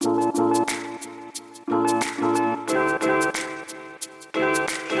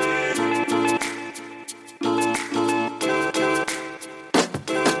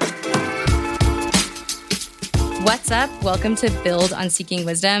Welcome to Build on Seeking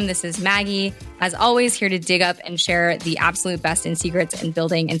Wisdom. This is Maggie, as always, here to dig up and share the absolute best in secrets in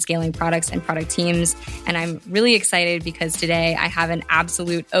building and scaling products and product teams. And I'm really excited because today I have an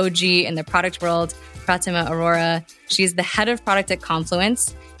absolute OG in the product world, Pratima Arora. She's the head of product at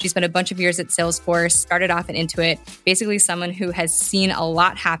Confluence. She spent a bunch of years at Salesforce, started off at Intuit, basically someone who has seen a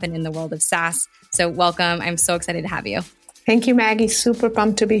lot happen in the world of SaaS. So welcome. I'm so excited to have you. Thank you, Maggie. Super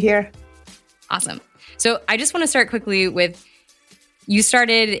pumped to be here. Awesome. So I just want to start quickly with, you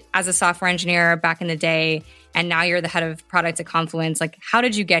started as a software engineer back in the day, and now you're the head of product at Confluence. Like, how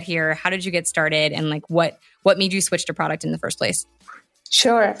did you get here? How did you get started? And like, what made you switch to product in the first place?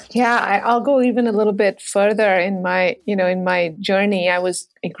 Sure. Yeah, I'll go even a little bit further in my journey. I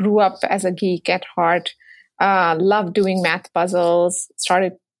grew up as a geek at heart, loved doing math puzzles,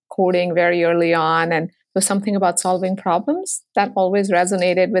 started coding very early on, and there was something about solving problems that always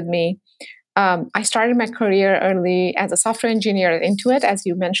resonated with me. I started my career early as a software engineer at Intuit, as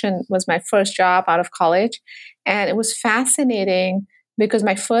you mentioned, was my first job out of college. And it was fascinating because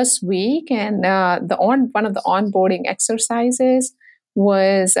my first week and one of the onboarding exercises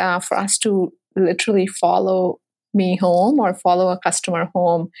was for us to literally follow me home or follow a customer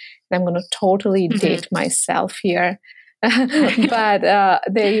home. And I'm going to totally date myself here. But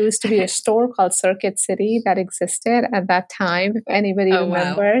there used to be a store called Circuit City that existed at that time, if anybody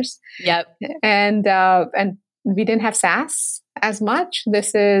remembers. Wow. Yep. And we didn't have SaaS as much.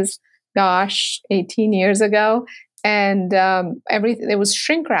 This is, 18 years ago. And it was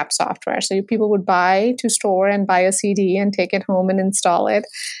shrink wrap software. So people would buy to store and buy a CD and take it home and install it.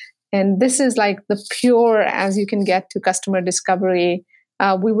 And this is like the pure as you can get to customer discovery.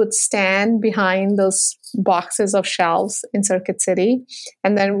 We would stand behind those boxes of shelves in Circuit City,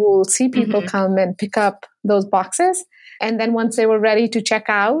 and then we'll see people come and pick up those boxes. And then once they were ready to check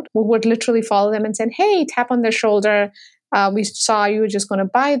out, we would literally follow them and say, hey, tap on their shoulder. We saw you were just going to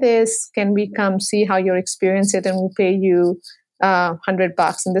buy this. Can we come see how you experience it? And we'll pay you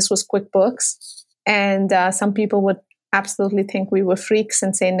 $100. And this was QuickBooks. And some people would absolutely think we were freaks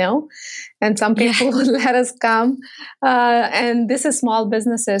and say no. And some people would let us come. And this is small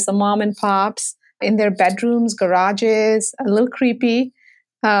businesses, the mom and pops in their bedrooms, garages, a little creepy,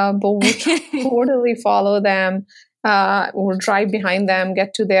 but we'll totally follow them. We'll drive behind them,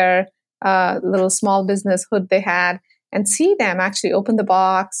 get to their little small business hood they had, and see them actually open the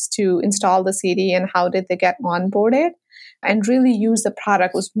box to install the CD and how did they get onboarded and really use the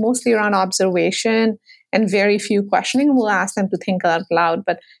product. It was mostly around observation and very few questioning. We'll ask them to think out loud,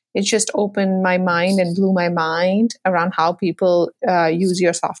 but it just opened my mind and blew my mind around how people use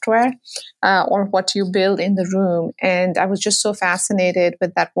your software or what you build in the room. And I was just so fascinated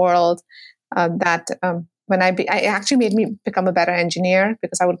with that world that when it actually made me become a better engineer,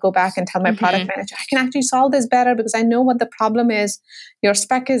 because I would go back and tell my product manager, I can actually solve this better because I know what the problem is. Your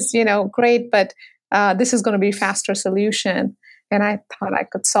spec is, great, but this is going to be a faster solution. And I thought I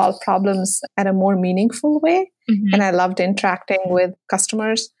could solve problems at a more meaningful way. And I loved interacting with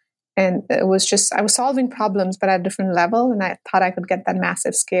customers. And it was just, I was solving problems, but at a different level. And I thought I could get that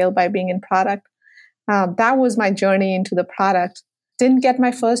massive scale by being in product. That was my journey into the product. Didn't get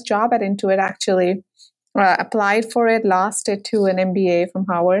my first job at Intuit, actually. Applied for it, lost it to an MBA from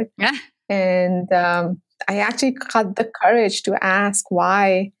Howard. Yeah. And I actually got the courage to ask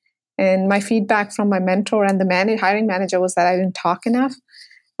why. And my feedback from my mentor and the hiring manager was that I didn't talk enough.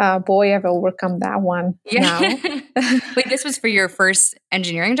 Boy, I've overcome that one now. Wait, this was for your first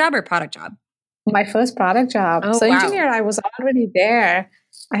engineering job or product job? My first product job. Oh, so wow. Engineer, I was already there.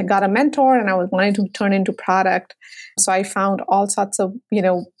 I got a mentor and I was wanting to turn into product. So I found all sorts of,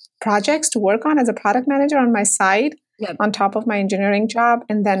 projects to work on as a product manager on my side on top of my engineering job.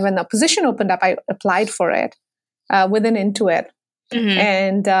 And then when the position opened up, I applied for it within Intuit.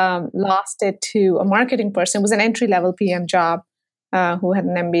 And lost it to a marketing person. It was an entry-level PM job who had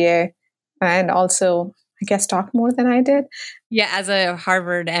an MBA and also, I guess, talked more than I did. Yeah, as a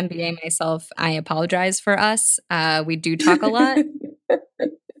Harvard MBA myself, I apologize for us. We do talk a lot,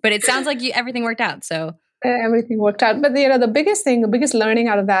 but it sounds like everything worked out. So everything worked out. But the biggest learning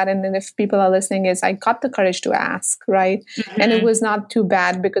out of that, and then if people are listening, is I got the courage to ask, right? And it was not too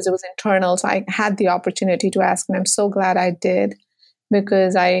bad because it was internal. So I had the opportunity to ask, and I'm so glad I did.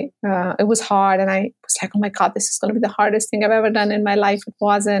 Because it was hard and I was like, oh my God, this is going to be the hardest thing I've ever done in my life. It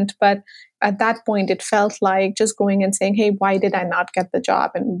wasn't. But at that point, it felt like just going and saying, hey, why did I not get the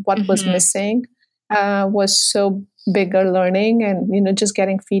job? And what was missing was so bigger learning and, just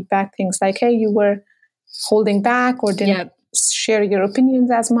getting feedback, things like, hey, you were holding back or didn't share your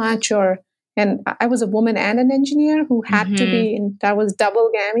opinions as much. And I was a woman and an engineer who had to be, that was double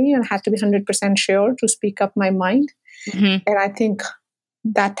gammy and had to be 100% sure to speak up my mind. Mm-hmm. And I think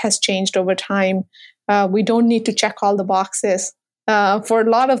that has changed over time. We don't need to check all the boxes for a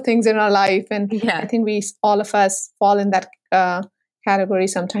lot of things in our life. And I think all of us fall in that category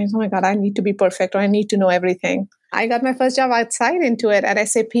sometimes. Oh my God, I need to be perfect, or I need to know everything. I got my first job outside into it at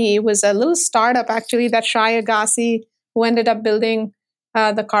SAP. It was a little startup, actually, that Shrey Agassi, who ended up building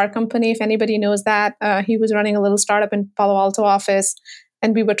the car company. If anybody knows that, he was running a little startup in Palo Alto office.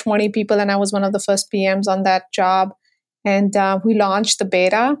 And we were 20 people, and I was one of the first PMs on that job. And we launched the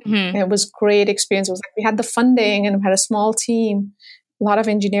beta. Mm-hmm. And it was great experience. It was like we had the funding and we had a small team, a lot of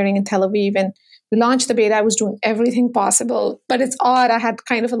engineering in Tel Aviv. And we launched the beta. I was doing everything possible. But it's odd. I had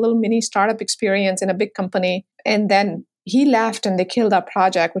kind of a little mini startup experience in a big company. And then he left and they killed our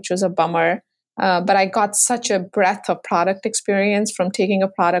project, which was a bummer. But I got such a breadth of product experience from taking a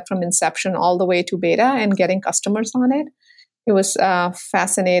product from inception all the way to beta and getting customers on it. It was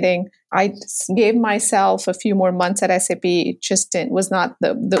fascinating. I gave myself a few more months at SAP. It just was not,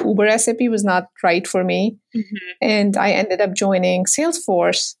 the Uber SAP was not right for me. Mm-hmm. And I ended up joining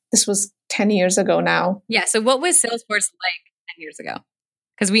Salesforce. This was 10 years ago now. Yeah. So what was Salesforce like 10 years ago?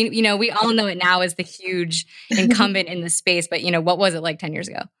 Because we all know it now as the huge incumbent in the space, but what was it like 10 years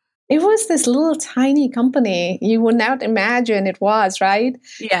ago? It was this little tiny company. You would not imagine it was, right?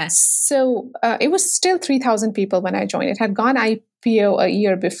 Yeah. So it was still 3,000 people when I joined. It had gone IPO a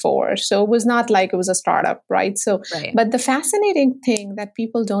year before. So it was not like it was a startup, right? So, right. But the fascinating thing that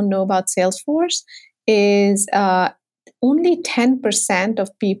people don't know about Salesforce is only 10%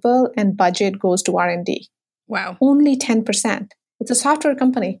 of people and budget goes to R&D. Wow. Only 10%. It's a software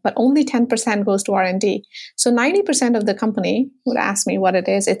company, but only 10% goes to R&D. So 90% of the company would ask me what it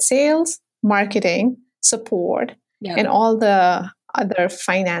is. It's sales, marketing, support, and all the other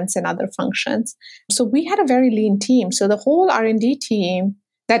finance and other functions. So we had a very lean team. So the whole R&D team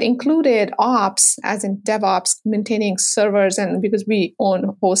that included ops, as in DevOps, maintaining servers, and because we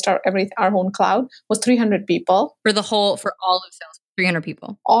host our own cloud, was 300 people. For all of Salesforce, 300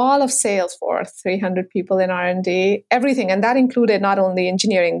 people. All of Salesforce, 300 people in R&D, everything. And that included not only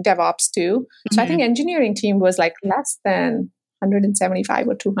engineering, DevOps too. So I think engineering team was like less than 175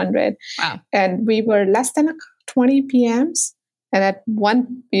 or 200. Wow. And we were less than 20 PMs. And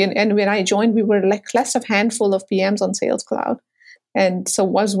when I joined, we were like less of a handful of PMs on Sales Cloud. And so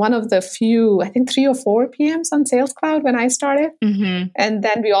was one of the few, I think 3 or 4 PMs on Sales Cloud when I started. Mm-hmm. And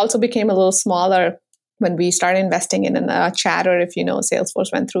then we also became a little smaller when we started investing in Chatter. If you know,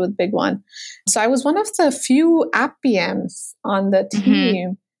 Salesforce went through a big one. So I was one of the few app PMs on the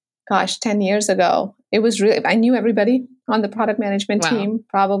team, 10 years ago. It was really, I knew everybody on the product management team,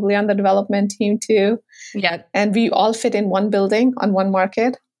 probably on the development team too. Yeah. And we all fit in one building on one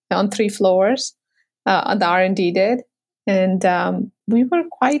market on 3 floors. The R&D did. And we were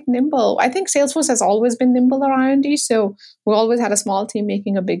quite nimble. I think Salesforce has always been nimble on R&D. So we always had a small team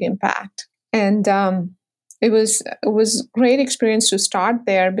making a big impact. And it was great experience to start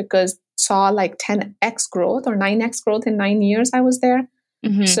there because saw like 10x growth or 9x growth in 9 years I was there.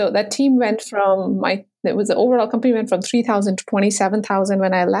 Mm-hmm. So that team went from the overall company went from 3,000 to 27,000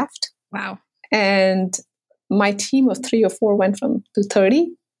 when I left. Wow. And my team of 3 or 4 went to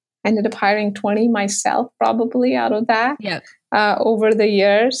 30. I ended up hiring 20 myself probably out of that over the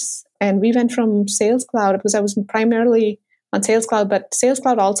years. And we went from Sales Cloud because I was primarily on Sales Cloud, but Sales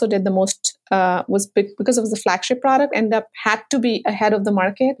Cloud also did the most, was big because of the flagship product, had to be ahead of the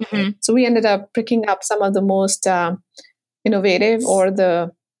market. Mm-hmm. So we ended up picking up some of the most innovative or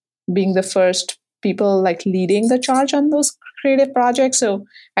being the first people like leading the charge on those creative projects. So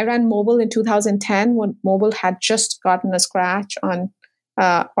I ran mobile in 2010 when mobile had just gotten a scratch on,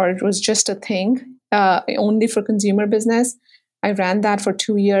 or it was just a thing only for consumer business. I ran that for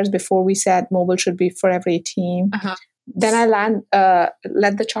 2 years before we said mobile should be for every team. Uh-huh. Then I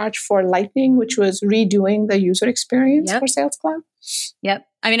led the charge for Lightning, which was redoing the user experience for Sales Cloud. Yep.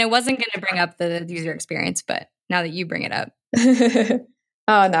 I mean, I wasn't going to bring up the user experience, but now that you bring it up.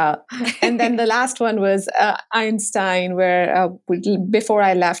 Oh, no. And then the last one was Einstein, where before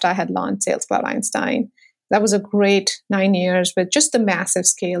I left, I had launched Sales Cloud Einstein. That was a great 9 years with just the massive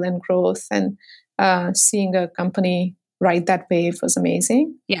scale and growth, and seeing a company ride that wave was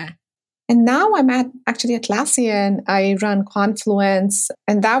amazing. Yeah. And now I'm at Atlassian. I run Confluence,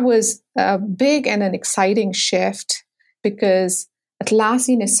 and that was a big and an exciting shift because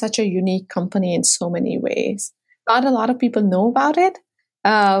Atlassian is such a unique company in so many ways. Not a lot of people know about it,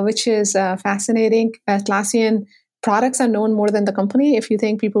 which is fascinating. Atlassian products are known more than the company. If you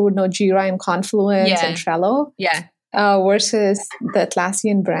think people would know Jira and Confluence and Trello, versus the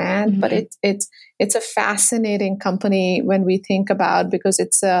Atlassian brand, but it's a fascinating company when we think about, because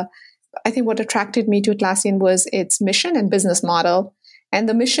it's a I think what attracted me to Atlassian was its mission and business model. And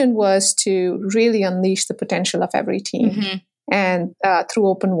the mission was to really unleash the potential of every team and through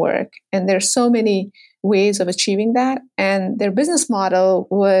open work. And there's so many ways of achieving that. And their business model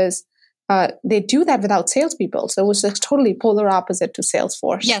was they do that without salespeople. So it was just totally polar opposite to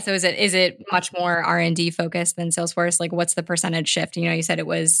Salesforce. Yeah. So is it much more R&D focused than Salesforce? Like what's the percentage shift? You said it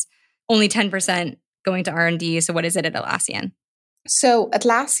was only 10% going to R&D. So what is it at Atlassian? So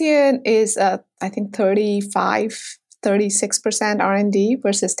Atlassian is, I think, 36% R&D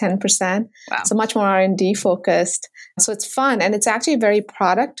versus 10%. Wow. So much more R&D focused. So it's fun. And it's actually a very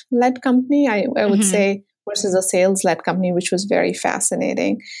product-led company, I would say, versus a sales-led company, which was very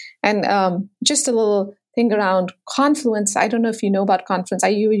fascinating. And just a little thing around Confluence. I don't know if you know about Confluence.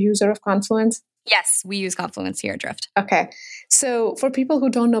 Are you a user of Confluence? Yes, we use Confluence here at Drift. Okay. So for people who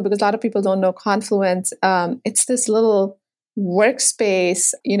don't know, because a lot of people don't know Confluence, it's this little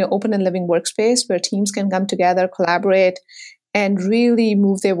workspace, open and living workspace where teams can come together, collaborate, and really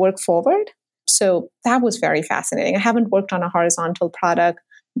move their work forward. So that was very fascinating. I haven't worked on a horizontal product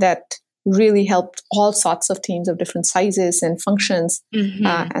that really helped all sorts of teams of different sizes and functions. And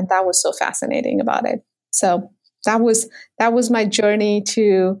that was so fascinating about it. So that was my journey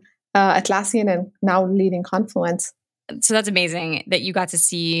to Atlassian and now leading Confluence. So that's amazing that you got to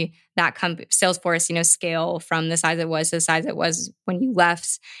see that Salesforce, scale from the size it was to the size it was when you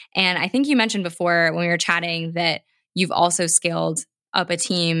left. And I think you mentioned before when we were chatting that you've also scaled up a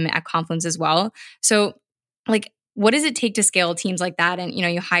team at Confluence as well. So like, what does it take to scale teams like that? And, you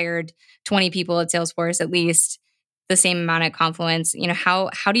I-hired 20 people at Salesforce, at least the same amount at Confluence. How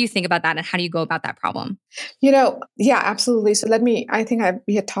do you think about that and how do you go about that problem? Yeah, absolutely. So I think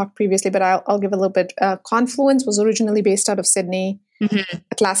we had talked previously, but I'll give a little bit. Confluence was originally based out of Sydney.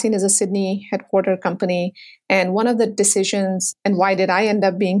 Atlassian is a Sydney headquartered company. And one of the decisions, and why did I end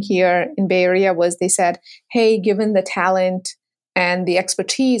up being here in Bay Area, was they said, hey, given the talent and the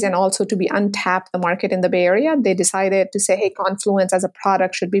expertise and also to be untap the market in the Bay Area, they decided to say, hey, Confluence as a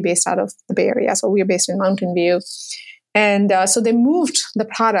product should be based out of the Bay Area. So we are based in Mountain View. And so they moved the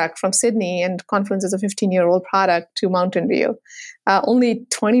product from Sydney, and Confluence is a 15-year-old product, to Mountain View. Only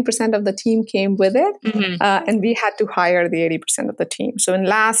 20% of the team came with it, and we had to hire the 80% of the team. So in the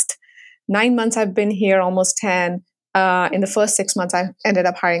last 9 months, I've been here, almost 10. In the first 6 months, I ended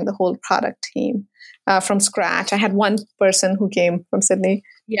up hiring the whole product team from scratch. I had one person who came from Sydney.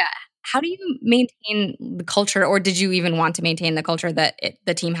 Yeah. How do you maintain the culture, or did you even want to maintain the culture that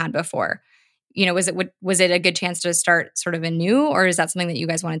the team had before? Was it a good chance to start sort of anew, or is that something that you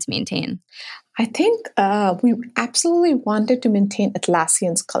guys wanted to maintain? I think we absolutely wanted to maintain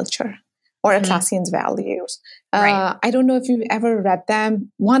Atlassian's culture or Atlassian's values. Right. I don't know if you've ever read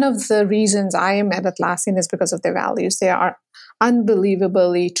them. One of the reasons I am at Atlassian is because of their values. They are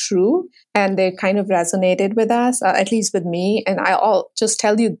unbelievably true, and they kind of resonated with us, at least with me. And I'll just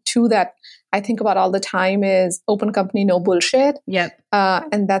tell you two that I think about all the time is open company, no bullshit. Yep.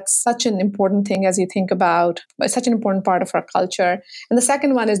 And that's such an important thing as you think about, such an important part of our culture. And the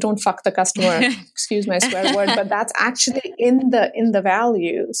second one is don't fuck the customer. Excuse my swear word, but that's actually in the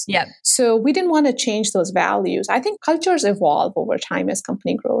values. Yep. So we didn't want to change those values. I think cultures evolve over time as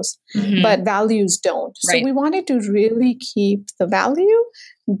company grows, but values don't. Right. So we wanted to really keep the value,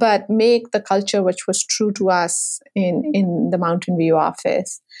 but make the culture which was true to us in the Mountain View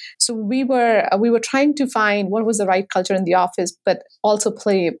office. So we were trying to find what was the right culture in the office, but also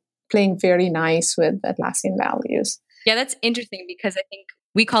playing very nice with Atlassian values. Yeah, that's interesting because I think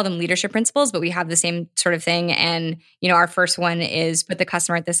we call them leadership principles, but we have the same sort of thing. And, our first one is put the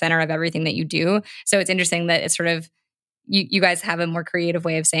customer at the center of everything that you do. So it's interesting that it's sort of, you guys have a more creative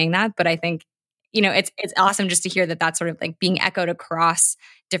way of saying that. But I think, it's awesome just to hear that that's sort of like being echoed across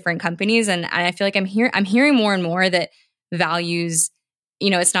different companies. And I feel like I'm hearing more and more that values,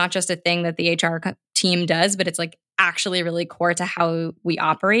 it's not just a thing that the HR team does, but it's like actually really core to how we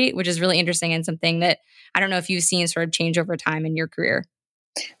operate, which is really interesting and something that I don't know if you've seen sort of change over time in your career.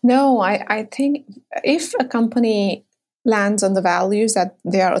 No, I think if a company lands on the values that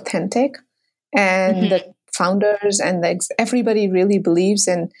they are authentic and the founders and everybody really believes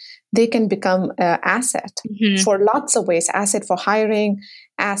in, they can become an asset for lots of ways. Asset for hiring,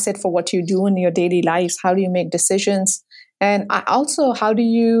 asset for what you do in your daily lives. How do you make decisions? And also, how do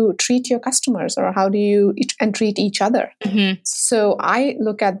you treat your customers, or how do you treat each other? So I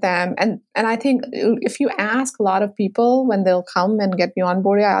look at them, and I think if you ask a lot of people when they'll come and get me on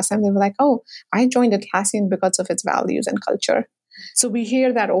board, I ask them, they'll be like, oh, I joined Atlassian because of its values and culture. So we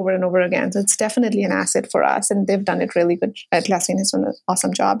hear that over and over again. So it's definitely an asset for us, and they've done it really good. Atlassian has done an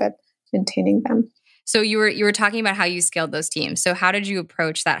awesome job at maintaining them. So you were talking about how you scaled those teams. So how did you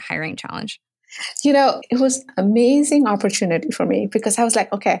approach that hiring challenge? It was amazing opportunity for me because I was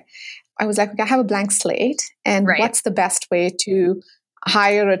like, okay, I have a blank slate, and what's the best way to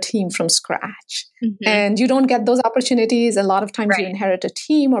hire a team from scratch? Mm-hmm. And you don't get those opportunities. A lot of times you inherit a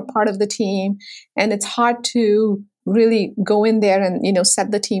team or part of the team, and it's hard to really go in there and,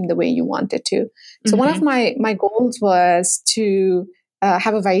 set the team the way you want it to. So one of my goals was to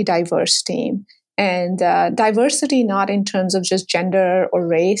have a very diverse team, and diversity not in terms of just gender or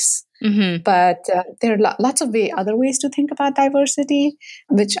race, but there are lots of other ways to think about diversity,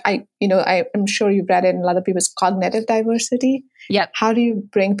 which I'm sure you've read it in a lot of people's cognitive diversity. Yep. How do you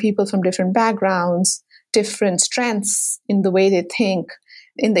bring people from different backgrounds, different strengths in the way they think,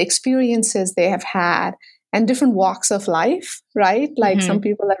 in the experiences they have had, and different walks of life, right? Like some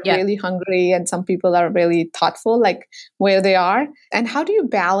people are really hungry and some people are really thoughtful, like where they are. And how do you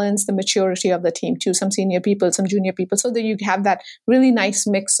balance the maturity of the team too? Some senior people, some junior people, so that you have that really nice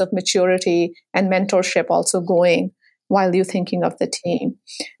mix of maturity and mentorship also going while you're thinking of the team.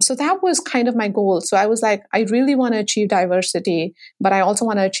 So that was kind of my goal. So I was like, I really want to achieve diversity, but I also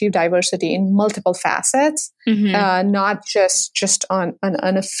want to achieve diversity in multiple facets, not just on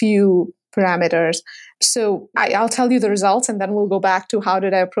a few parameters. So I'll tell you the results, and then we'll go back to how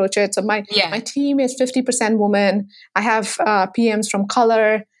did I approach it. So my team is 50% women. I have PMs from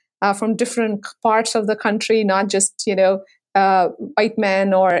color, from different parts of the country, not just, white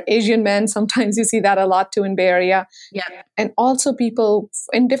men or Asian men. Sometimes you see that a lot too in Bay Area. Yeah. And also people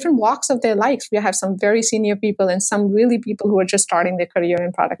in different walks of their life. We have some very senior people and some really people who are just starting their career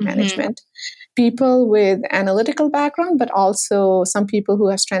in product management. People with analytical background, but also some people who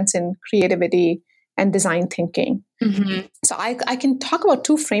have strengths in creativity and design thinking. So I can talk about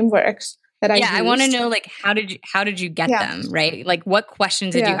two frameworks that I used. I want to know, like, how did you get them, right? Like, what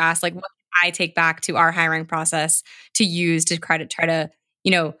questions did you ask? Like, what did I take back to our hiring process to use to try to,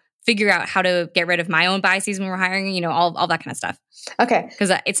 figure out how to get rid of my own biases when we're hiring, all that kind of stuff. Okay.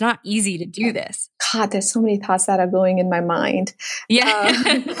 Because it's not easy to do this. God, there's so many thoughts that are going in my mind.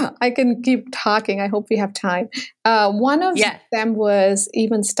 Yeah. I can keep talking. I hope we have time. One of them was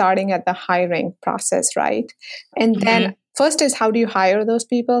even starting at the hiring process, right? And then first is how do you hire those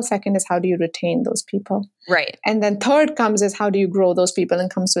people? Second is how do you retain those people? Right. And then third comes is how do you grow those people, and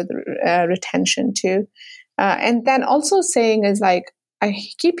comes with retention too. And then also saying is like, I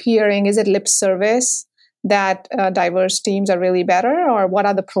keep hearing, is it lip service that diverse teams are really better, or what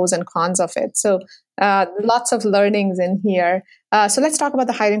are the pros and cons of it? So lots of learnings in here. So let's talk about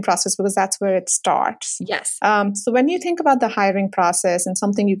the hiring process, because that's where it starts. Yes. So when you think about the hiring process, and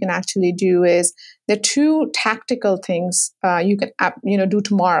something you can actually do is the two tactical things you can do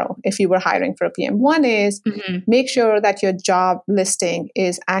tomorrow if you were hiring for a PM. One is make sure that your job listing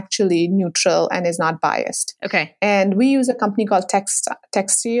is actually neutral and is not biased. Okay. And we use a company called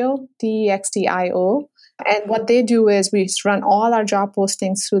Textio, Textio. And what they do is we run all our job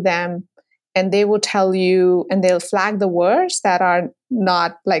postings through them, and they will tell you, and they'll flag the words that are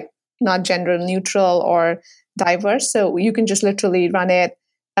not gender neutral or diverse. So you can just literally run it,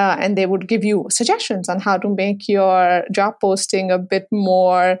 and they would give you suggestions on how to make your job posting a bit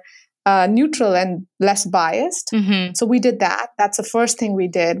more neutral and less biased. So we did that. That's the first thing we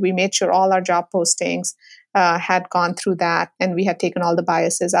did. We made sure all our job postings had gone through that, and we had taken all the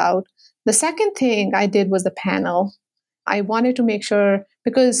biases out. The second thing I did was the panel. I wanted to make sure,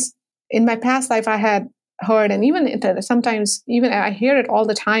 because in my past life I had heard, and even sometimes even I hear it all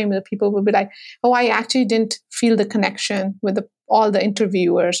the time, that people will be like, oh, I actually didn't feel the connection with all the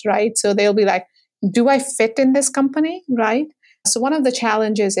interviewers, right? So they'll be like, do I fit in this company, right? So one of the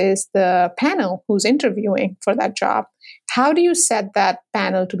challenges is the panel who's interviewing for that job. How do you set that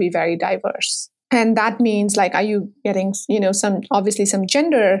panel to be very diverse? And that means, like, are you getting, some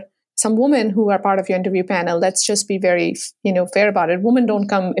gender, some women who are part of your interview panel? Let's just be very, fair about it. Women don't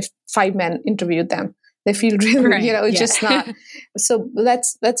come if 5 men interviewed them. They feel really, it's just not. So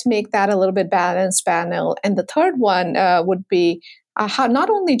let's make that a little bit balanced panel. And the third one would be how,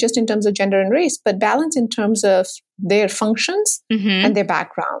 not only just in terms of gender and race, but balance in terms of their functions and their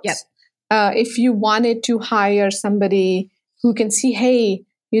backgrounds. Yep. If you wanted to hire somebody who can see, hey,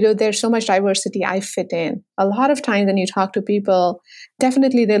 there's so much diversity, I fit in. A lot of times when you talk to people,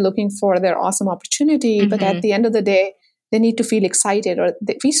 definitely they're looking for their awesome opportunity, but at the end of the day, they need to feel excited, or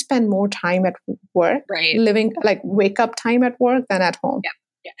we spend more time at work, living like wake up time at work than at home.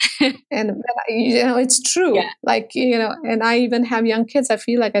 Yeah. And it's true. Yeah. And I even have young kids. I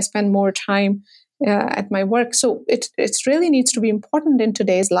feel like I spend more time at my work. So it really needs to be important in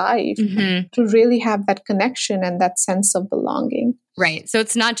today's life to really have that connection and that sense of belonging. Right. So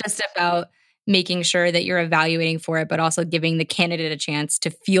it's not just about making sure that you're evaluating for it, but also giving the candidate a chance to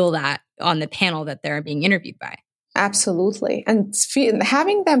feel that on the panel that they're being interviewed by. Absolutely. And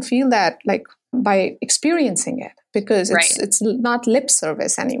having them feel that like by experiencing it, because it's not lip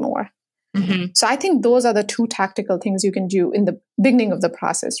service anymore. Mm-hmm. So I think those are the two tactical things you can do in the beginning of the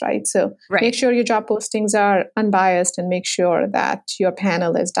process, right? So make sure your job postings are unbiased and make sure that your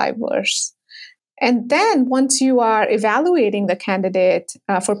panel is diverse. And then once you are evaluating the candidate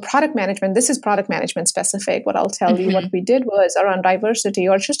for product management, this is product management specific. What I'll tell you what we did was around diversity,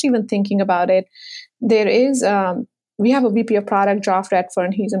 or just even thinking about it. There is, we have a VP of product, Geoff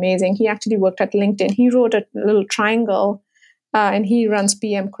Redfern. He's amazing. He actually worked at LinkedIn. He wrote a little triangle and he runs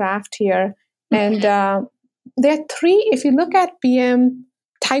PM Craft here. And there are three, if you look at PM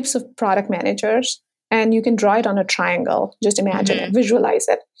types of product managers, and you can draw it on a triangle, just imagine it, visualize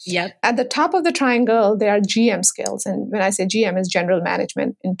it. Yep. At the top of the triangle, there are GM skills. And when I say GM, is general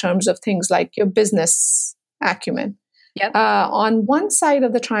management in terms of things like your business acumen. Yep. On one side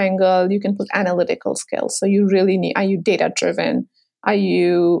of the triangle, you can put analytical skills. So you really need, are you data driven? Are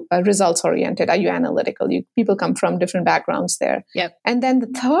you results oriented? Are you analytical? People come from different backgrounds there. Yep. And then the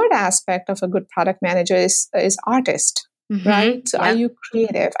third aspect of a good product manager is artist, right? So are you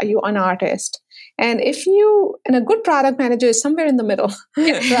creative? Are you an artist? And and a good product manager is somewhere in the middle,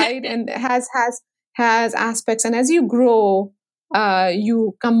 right? And has aspects. And as you grow,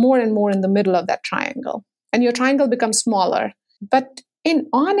 you come more and more in the middle of that triangle, and your triangle becomes smaller. But in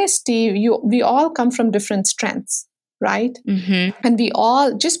honesty, we all come from different strengths, right? Mm-hmm. And we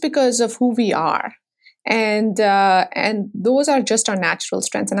all, just because of who we are, and those are just our natural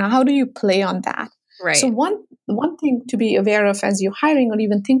strengths. And how do you play on that? Right. So one thing to be aware of as you're hiring or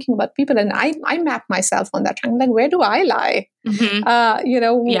even thinking about people, and I map myself on that triangle, like, where do I lie? Mm-hmm.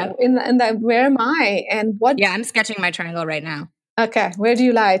 In the where am I, and what? Yeah, I'm sketching my triangle right now. Okay, where do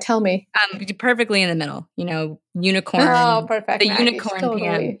you lie? Tell me. Perfectly in the middle. Unicorn. Oh, perfect. The unicorn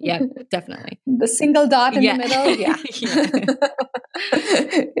totally. PM. Yep, definitely. The single dot in the middle. Yeah.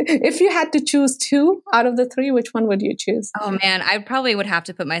 If you had to choose two out of the three, which one would you choose? Oh man, I probably would have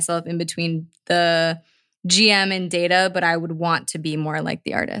to put myself in between the GM and data, but I would want to be more like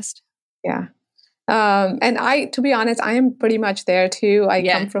the artist. Yeah. And to be honest, I am pretty much there too. I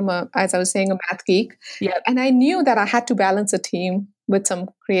come from as I was saying, a math geek. Yeah. And I knew that I had to balance a team with some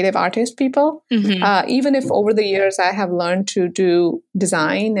creative artist people. Mm-hmm. Even if over the years I have learned to do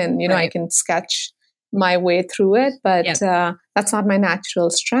design and, I can sketch my way through it, but that's not my natural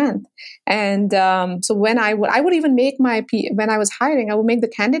strength. And so when I would even make when I was hiring, I would make the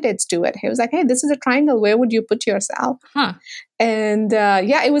candidates do it. He was like, hey, this is a triangle. Where would you put yourself? Huh. And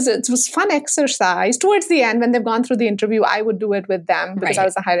it was fun exercise. Towards the end, when they've gone through the interview, I would do it with them because I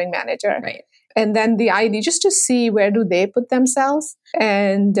was the hiring manager. Right. And then the idea, just to see where do they put themselves,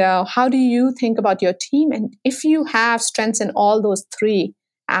 and how do you think about your team, and if you have strengths in all those three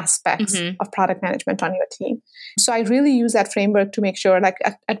aspects of product management on your team. So I really use that framework to make sure, like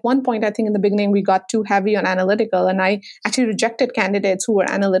at one point, I think in the beginning, we got too heavy on analytical, and I actually rejected candidates who were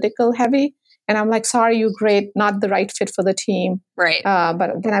analytical heavy. And I'm like, sorry, you're great, not the right fit for the team. Right.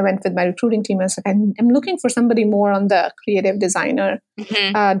 But then I went with my recruiting team and I said, I'm looking for somebody more on the creative designer,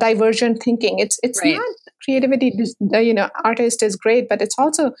 divergent thinking. It's not creativity, artist is great, but it's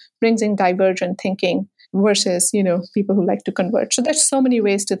also brings in divergent thinking versus, people who like to convert. So there's so many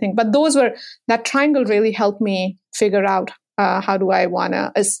ways to think. But that triangle really helped me figure out how do I want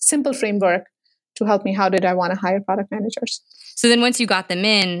a simple framework to help me. How did I want to hire product managers? So then once you got them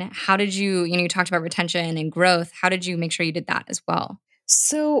in, how did you, you talked about retention and growth. How did you make sure you did that as well?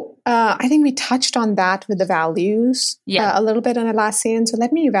 So I think we touched on that with the values a little bit on Atlassian. So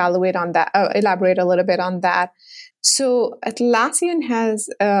let me elaborate a little bit on that. So Atlassian has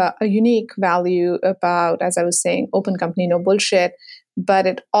a unique value about, as I was saying, open company, no bullshit. But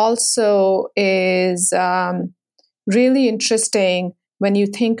it also is really interesting when you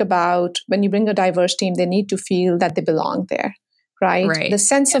think about when you bring a diverse team, they need to feel that they belong there, right? The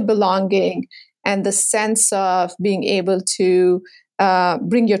sense of belonging and the sense of being able to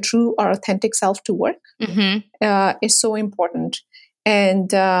bring your true or authentic self to work is so important.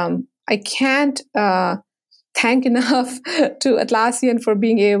 And I can't thank enough to Atlassian for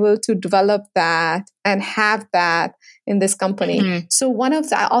being able to develop that and have that in this company. So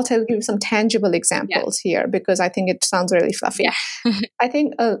I'll tell you some tangible examples here because I think it sounds really fluffy. I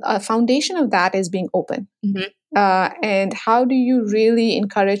think a foundation of that is being open. And how do you really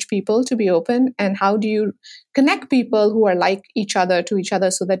encourage people to be open? And how do you connect people who are like each other to each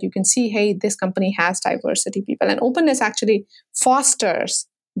other so that you can see, hey, this company has diversity people. And openness actually fosters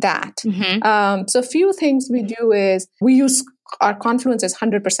that. So a few things we do is we use our Confluence is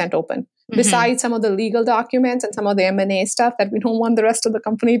 100% open. besides some of the legal documents and some of the M&A stuff that we don't want the rest of the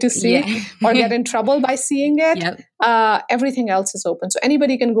company to see or get in trouble by seeing it. Everything else is open. So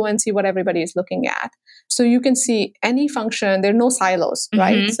anybody can go and see what everybody is looking at. So you can see any function. There are no silos,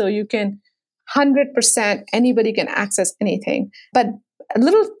 right? So you can 100%, anybody can access anything. But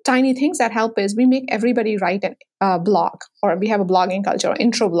little tiny things that help is we make everybody write a blog, or we have a blogging culture or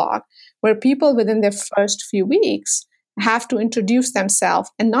intro blog where people within their first few weeks have to introduce themselves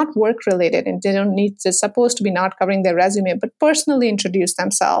and not work related. And they don't need to, supposed to be not covering their resume, but personally introduce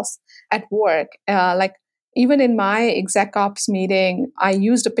themselves at work. Like even in my exec ops meeting, I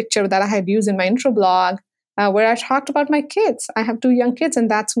used a picture that I had used in my intro blog where I talked about my kids. I have 2 young kids and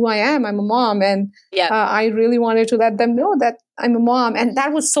that's who I am. I'm a mom. And I really wanted to let them know that I'm a mom. And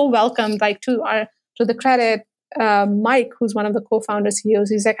that was so welcomed, like to the credit, Mike, who's one of the co-founders,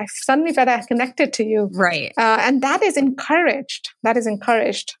 he's like, I suddenly felt I connected to you. Right. And that is encouraged.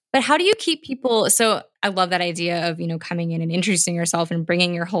 But how do you keep people? So I love that idea of, coming in and introducing yourself and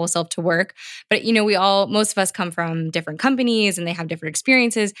bringing your whole self to work. But, most of us come from different companies and they have different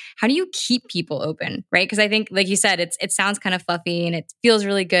experiences. How do you keep people open? Right. Because I think, like you said, it sounds kind of fluffy and it feels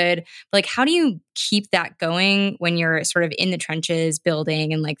really good. But like, how do you keep that going when you're sort of in the trenches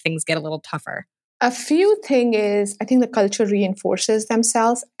building and like things get a little tougher? A few things is, I think the culture reinforces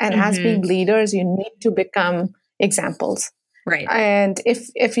themselves. And as being leaders, you need to become examples. Right. And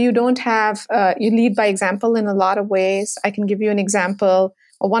if you don't have, you lead by example in a lot of ways. I can give you an example.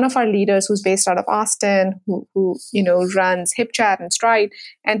 One of our leaders who's based out of Austin, who runs HipChat and Stride,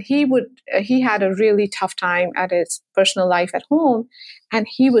 and he had a really tough time at his personal life at home. And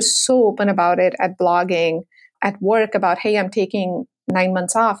he was so open about it at blogging, at work about, hey, I'm taking 9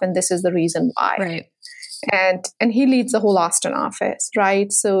 months off and this is the reason why. Right. And he leads the whole Austin office,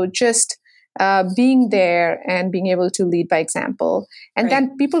 right? So just being there and being able to lead by example. And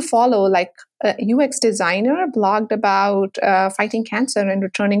then people follow, like a UX designer blogged about fighting cancer and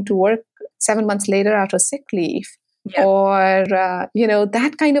returning to work 7 months later after sick leave. Or,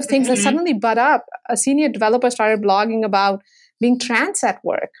 that kind of things that suddenly butt up. A senior developer started blogging about being trans at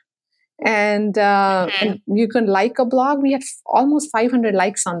work. And you can like a blog. We had almost 500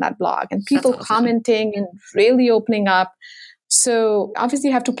 likes on that blog and people commenting and really opening up. So obviously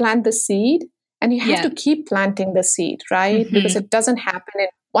you have to plant the seed and you have to keep planting the seed, right? Because it doesn't happen in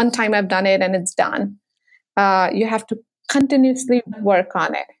one time I've done it and it's done. You have to continuously work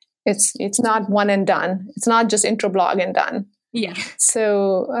on it. It's not one and done. It's not just intro blog and done. Yeah.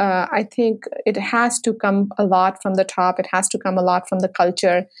 So I think it has to come a lot from the top. It has to come a lot from the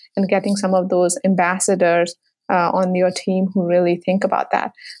culture and getting some of those ambassadors on your team who really think about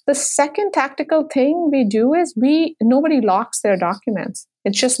that. The second tactical thing we do is nobody locks their documents.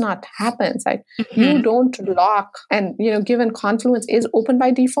 It just not happens. Like you don't lock, and given Confluence is open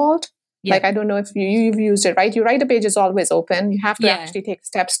by default. Yep. Like I don't know if you've used it, right? You write a page is always open. You have to actually take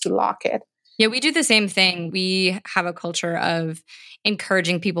steps to lock it. Yeah, we do the same thing. We have a culture of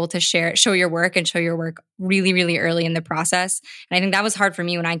encouraging people to show your work and show your work really, really early in the process. And I think that was hard for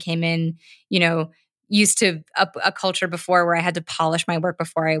me when I came in, used to a culture before where I had to polish my work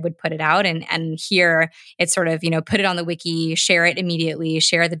before I would put it out. And here it's sort of, put it on the wiki, share it immediately,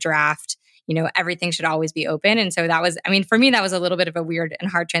 share the draft. Everything should always be open. And so that was, for me, that was a little bit of a weird and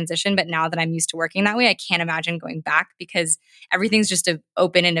hard transition. But now that I'm used to working that way, I can't imagine going back because everything's just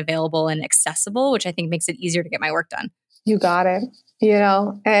open and available and accessible, which I think makes it easier to get my work done. You got it.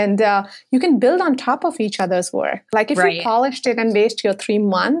 And you can build on top of each other's work. Like if you polished it and based your 3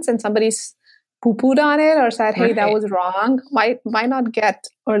 months and somebody's poo-pooed on it or said, hey, that was wrong, why not get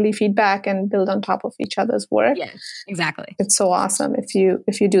early feedback and build on top of each other's work? Yes, exactly. It's so awesome if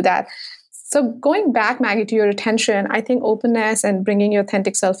you do that. So going back, Maggie, to your retention, I think openness and bringing your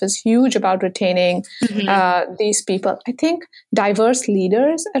authentic self is huge about retaining these people. I think diverse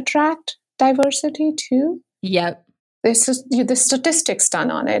leaders attract diversity too. Yep. There's statistics done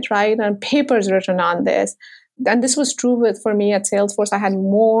on it, right? And papers written on this. And this was true for me at Salesforce. I had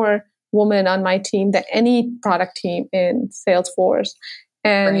more women on my team than any product team in Salesforce.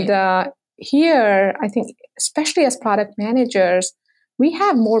 And here, I think, especially as product managers, we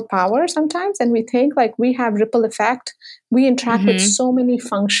have more power sometimes, and we think like we have ripple effect. We interact with so many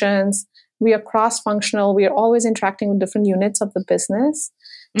functions. We are cross-functional. We are always interacting with different units of the business.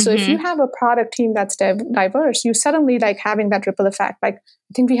 So if you have a product team that's diverse, you suddenly like having that ripple effect. Like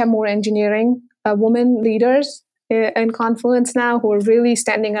I think we have more engineering women leaders in Confluence now who are really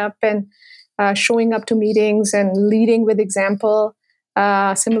standing up and showing up to meetings and leading with example.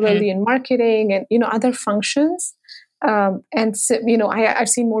 Similarly in marketing and other functions. And so, I've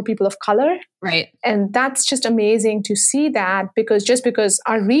seen more people of color. Right. And that's just amazing to see that, because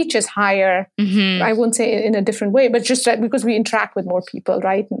our reach is higher, I won't say in a different way, but just because we interact with more people,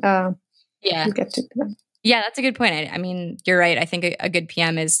 right? You get to Yeah, that's a good point. I mean, you're right. I think a good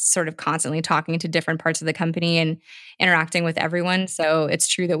PM is sort of constantly talking to different parts of the company and interacting with everyone. So it's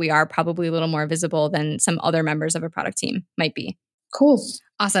true that we are probably a little more visible than some other members of a product team might be. Cool.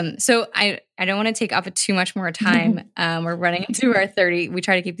 Awesome. So I don't want to take up too much more time. We're running into our 30. We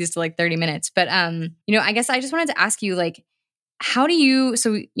try to keep these to like 30 minutes. But, I guess I just wanted to ask you, like, how do you,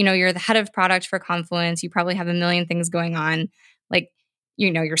 so, you're the head of product for Confluence. You probably have a million things going on. Like,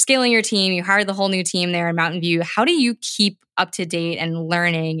 you're scaling your team. You hired the whole new team there in Mountain View. How do you keep up to date and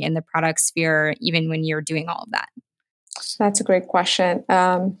learning in the product sphere, even when you're doing all of that? That's a great question.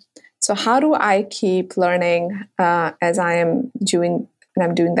 So how do I keep learning as I'm doing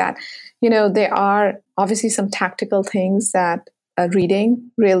that? There are obviously some tactical things that reading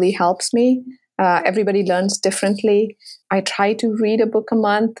really helps me. Everybody learns differently. I try to read a book a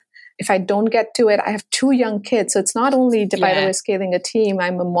month. If I don't get to it, I have 2 young kids. So it's not only, by the way, scaling a team.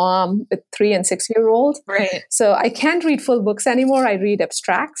 I'm a mom with 3 and 6-year-olds. Right. So I can't read full books anymore. I read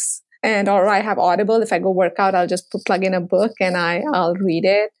abstracts, or I have Audible. If I go work out, I'll just plug in a book and I'll read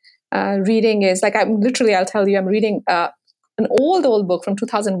it. Reading is like, I'll tell you, I'm reading an old book from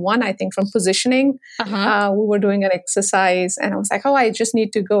 2001, I think, from Positioning. We were doing an exercise and I was like, I just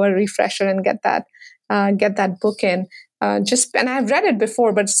need to go a refresher and get that book in. And I've read it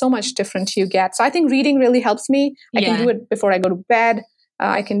before, but so much different you get. So I think reading really helps me. I can do it before I go to bed.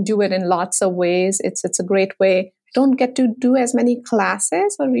 I can do it in lots of ways. It's a great way. I don't get to do as many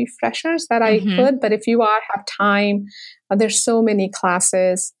classes or refreshers that I could, but if you have time, there's so many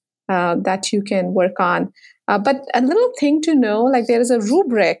classes that you can work on. But a little thing to know, like there is a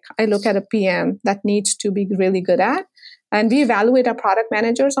rubric I look at a PM that needs to be really good at. And we evaluate our product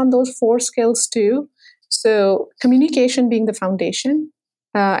managers on those 4 skills too. So communication being the foundation.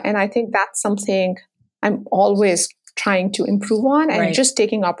 And I think that's something I'm always trying to improve on and just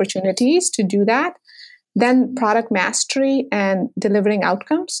taking opportunities to do that. Then product mastery and delivering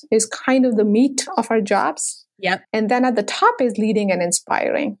outcomes is kind of the meat of our jobs. Yep. And then at the top is leading and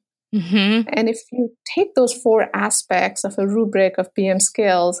inspiring. And if you take those 4 aspects of a rubric of PM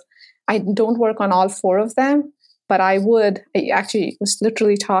skills, I don't work on all 4 of them, but I actually was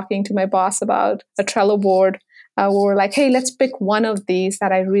literally talking to my boss about a Trello board. We're like, hey, let's pick one of these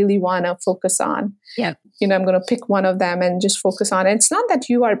that I really want to focus on. Yeah. I'm going to pick one of them and just focus on it. It's not that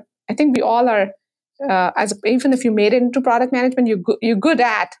I think we all are, even if you made it into product management, you're good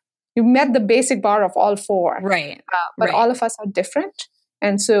at, you met the basic bar of all 4. Right. But all of us are different.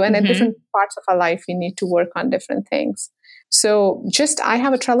 And so, and at different parts of our life, we need to work on different things. So I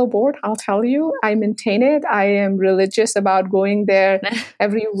have a Trello board, I'll tell you. I maintain it. I am religious about going there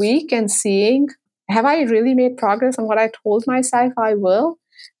every week and seeing, have I really made progress on what I told myself I will?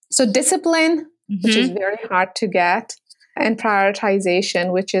 So discipline, which is very hard to get, and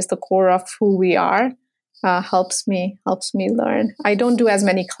prioritization, which is the core of who we are, helps me learn. I don't do as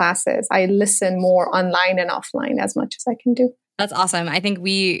many classes. I listen more online and offline as much as I can do. That's awesome. I think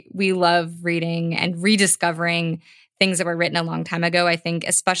we love reading and rediscovering things that were written a long time ago. I think,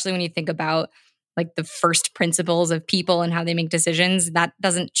 especially when you think about like the first principles of people and how they make decisions, that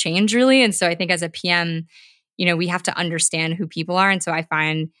doesn't change really. And so I think as a PM, we have to understand who people are. And so I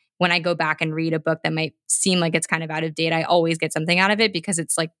find when I go back and read a book that might seem like it's kind of out of date, I always get something out of it because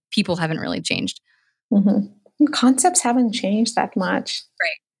it's like people haven't really changed. Concepts haven't changed that much.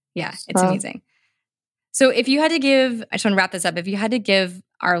 Right. Yeah. It's amazing. So if you had to give, I just want to wrap this up. If you had to give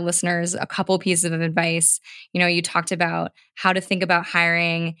our listeners a couple pieces of advice, you talked about how to think about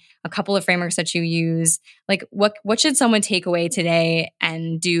hiring, a couple of frameworks that you use. Like what should someone take away today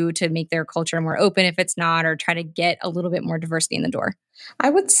and do to make their culture more open if it's not, or try to get a little bit more diversity in the door? I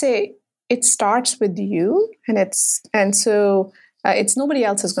would say it starts with you, and so it's nobody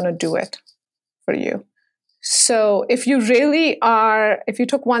else is going to do it for you. So if you really are, if you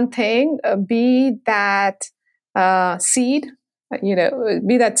took one thing, be that seed,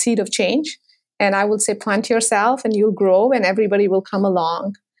 be that seed of change. And I would say plant yourself and you'll grow and everybody will come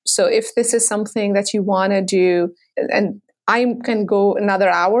along. So if this is something that you want to do, and I can go another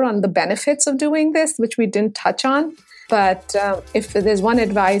hour on the benefits of doing this, which we didn't touch on. But if there's one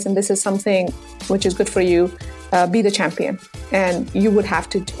advice, and this is something which is good for you, be the champion and you would have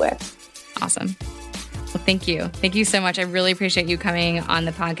to do it. Awesome. Well, thank you. Thank you so much. I really appreciate you coming on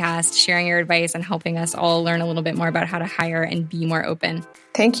the podcast, sharing your advice and helping us all learn a little bit more about how to hire and be more open.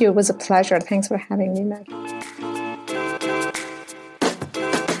 Thank you. It was a pleasure. Thanks for having me, Maggie.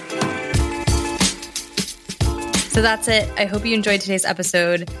 So that's it. I hope you enjoyed today's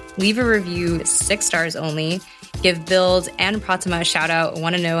episode. Leave a review, 6 stars only. Give Build and Pratima a shout out. I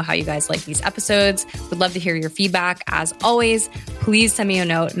want to know how you guys like these episodes. Would love to hear your feedback. As always, please send me a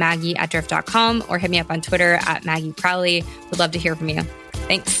note, Maggie@drift.com, or hit me up on Twitter @Maggie Crowley. Would love to hear from you.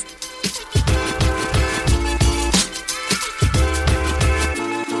 Thanks.